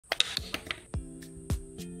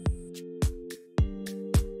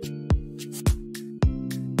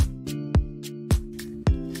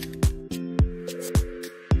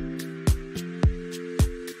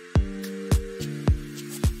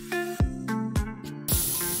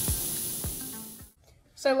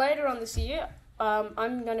So later on this year, I'm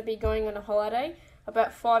going to be going on a holiday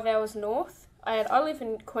about 5 hours north, and I live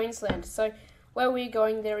in Queensland, so where we're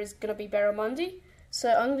going there is going to be barramundi.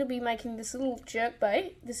 So I'm going to be making this little jerk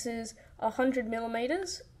bait. This is 100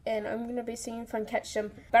 millimeters, and I'm going to be seeing if I can catch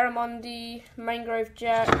some barramundi, mangrove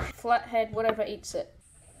jack, flathead, whatever eats it.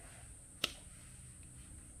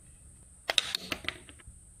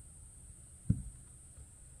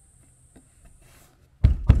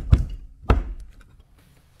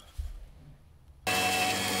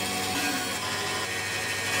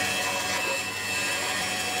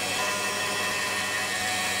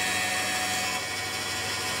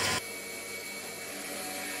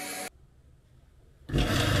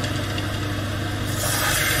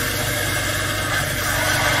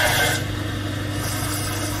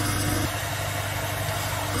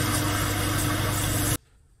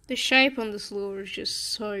 The shape on this lure is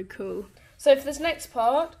just so cool. So for this next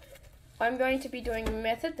part, I'm going to be doing a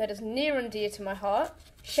method that is near and dear to my heart.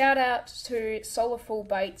 Shout out to Solarful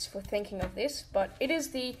Baits for thinking of this, but it is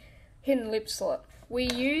the hidden lip slot.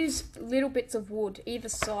 We use little bits of wood either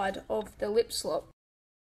side of the lip slot.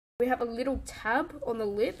 We have a little tab on the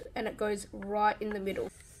lip and it goes right in the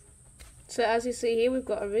middle. So as you see here, we've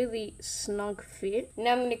got a really snug fit.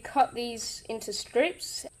 Now I'm going to cut these into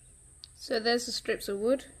strips. So there's the strips of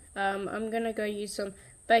wood. I'm going to go use some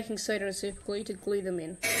baking soda and super glue to glue them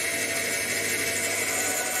in.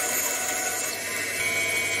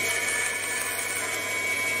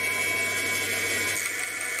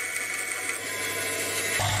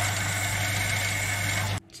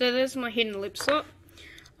 So there's my hidden lip slot.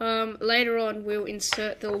 Later on we'll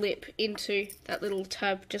insert the lip into that little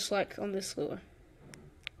tab just like on this lure.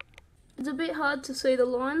 It's a bit hard to see the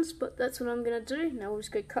lines, but that's what I'm going to do. Now we'll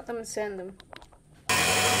just go cut them and sand them.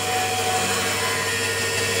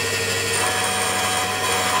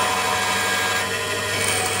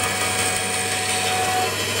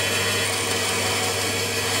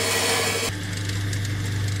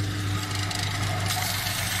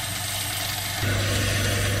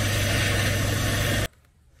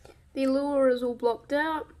 The lure is all blocked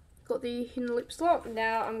out, got the hidden lip slot.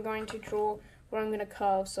 Now I'm going to draw where I'm going to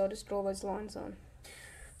carve, so I'll just draw those lines on.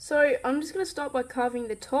 So I'm just going to start by carving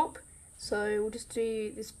the top, so we'll just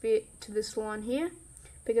do this bit to this line here,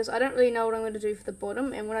 because I don't really know what I'm going to do for the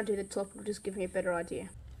bottom, and when I do the top it'll just give me a better idea.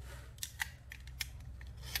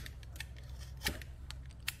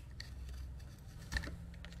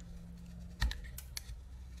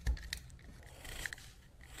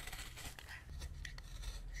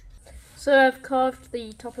 So I've carved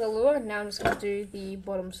the top of the lure, and now I'm just going to do the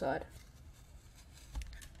bottom side.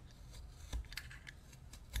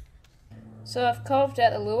 So I've carved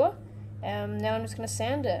out the lure, now I'm just going to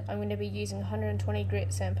sand it. I'm going to be using 120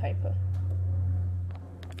 grit sandpaper.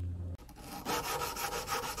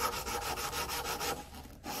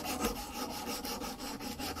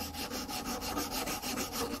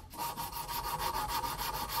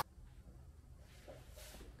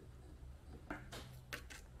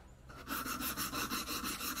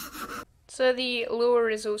 So the lure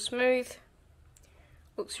is all smooth,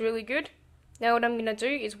 looks really good. Now what I'm going to do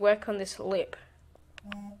is work on this lip.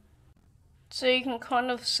 So you can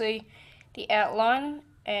kind of see the outline,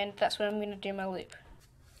 and that's what I'm going to do my lip.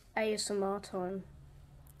 ASMR time.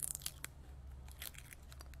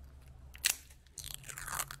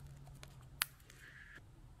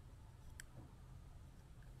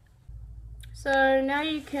 So now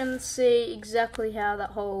you can see exactly how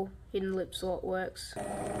that whole hidden lip slot works.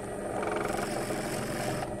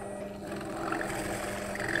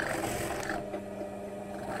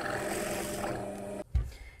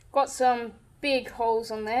 Got some big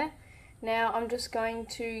holes on there. Now I'm just going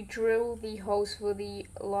to drill the holes for the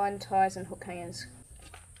line ties and hook hangers.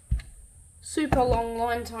 Super long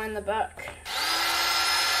line tie in the back.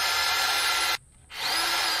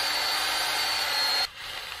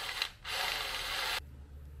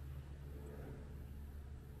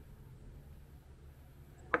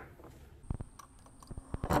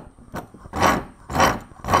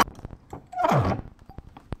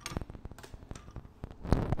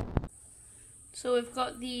 So we've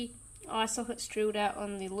got the eye sockets drilled out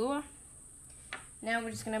on the lure. Now we're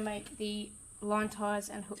just going to make the line ties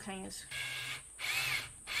and hook hangers.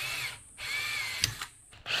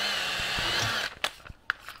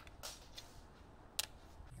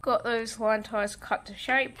 Got those line ties cut to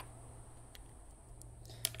shape.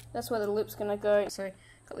 That's where the lip's going to go. So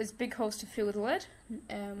got these big holes to fill with lead.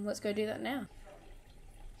 Let's go do that now.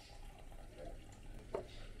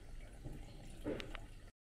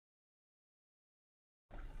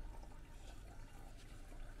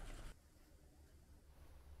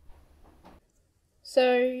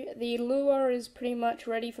 So the lure is pretty much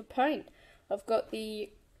ready for paint. I've got the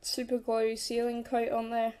Super Glue sealing coat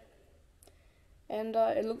on there, and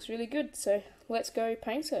it looks really good, so let's go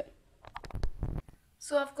paint it.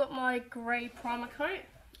 So I've got my grey primer coat.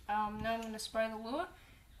 Now I'm going to spray the lure,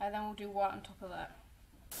 and then we'll do white on top of that.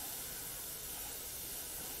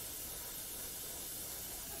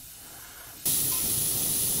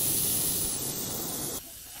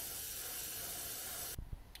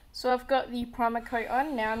 So I've got the primer coat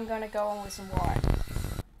on, now I'm going to go on with some white.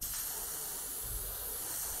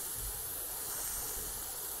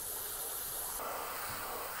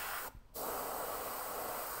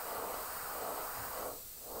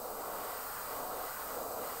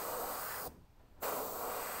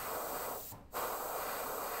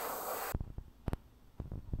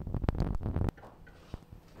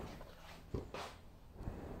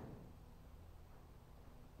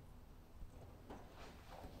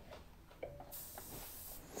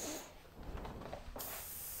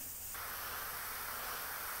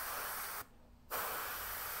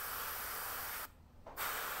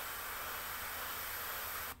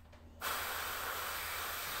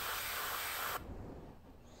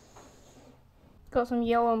 Got some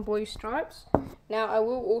yellow and blue stripes. Now I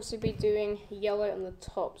will also be doing yellow on the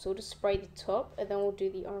top, so we'll just spray the top and then we'll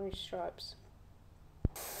do the orange stripes.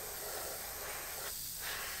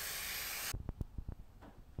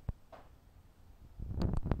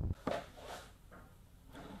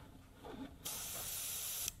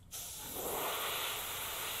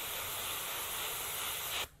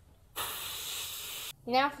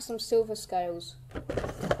 Now for some silver scales.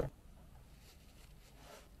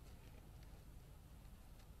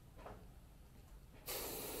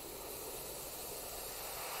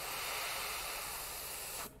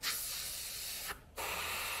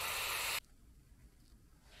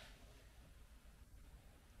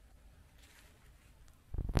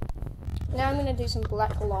 Now I'm going to do some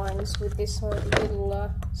black lines with this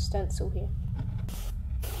little stencil here.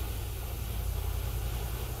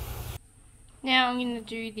 Now I'm going to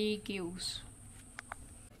do the gills.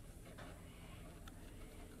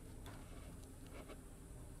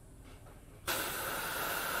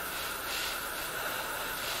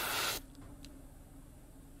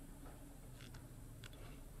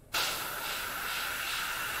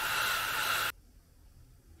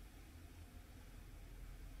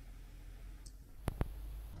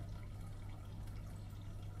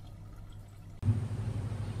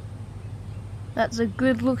 That's a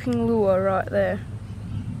good looking lure right there.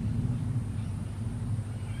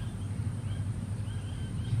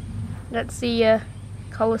 That's the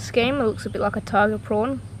colour scheme. It looks a bit like a tiger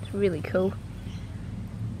prawn. It's really cool.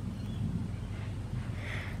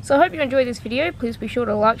 So I hope you enjoyed this video. Please be sure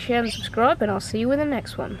to like, share and subscribe, and I'll see you in the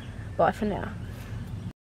next one. Bye for now.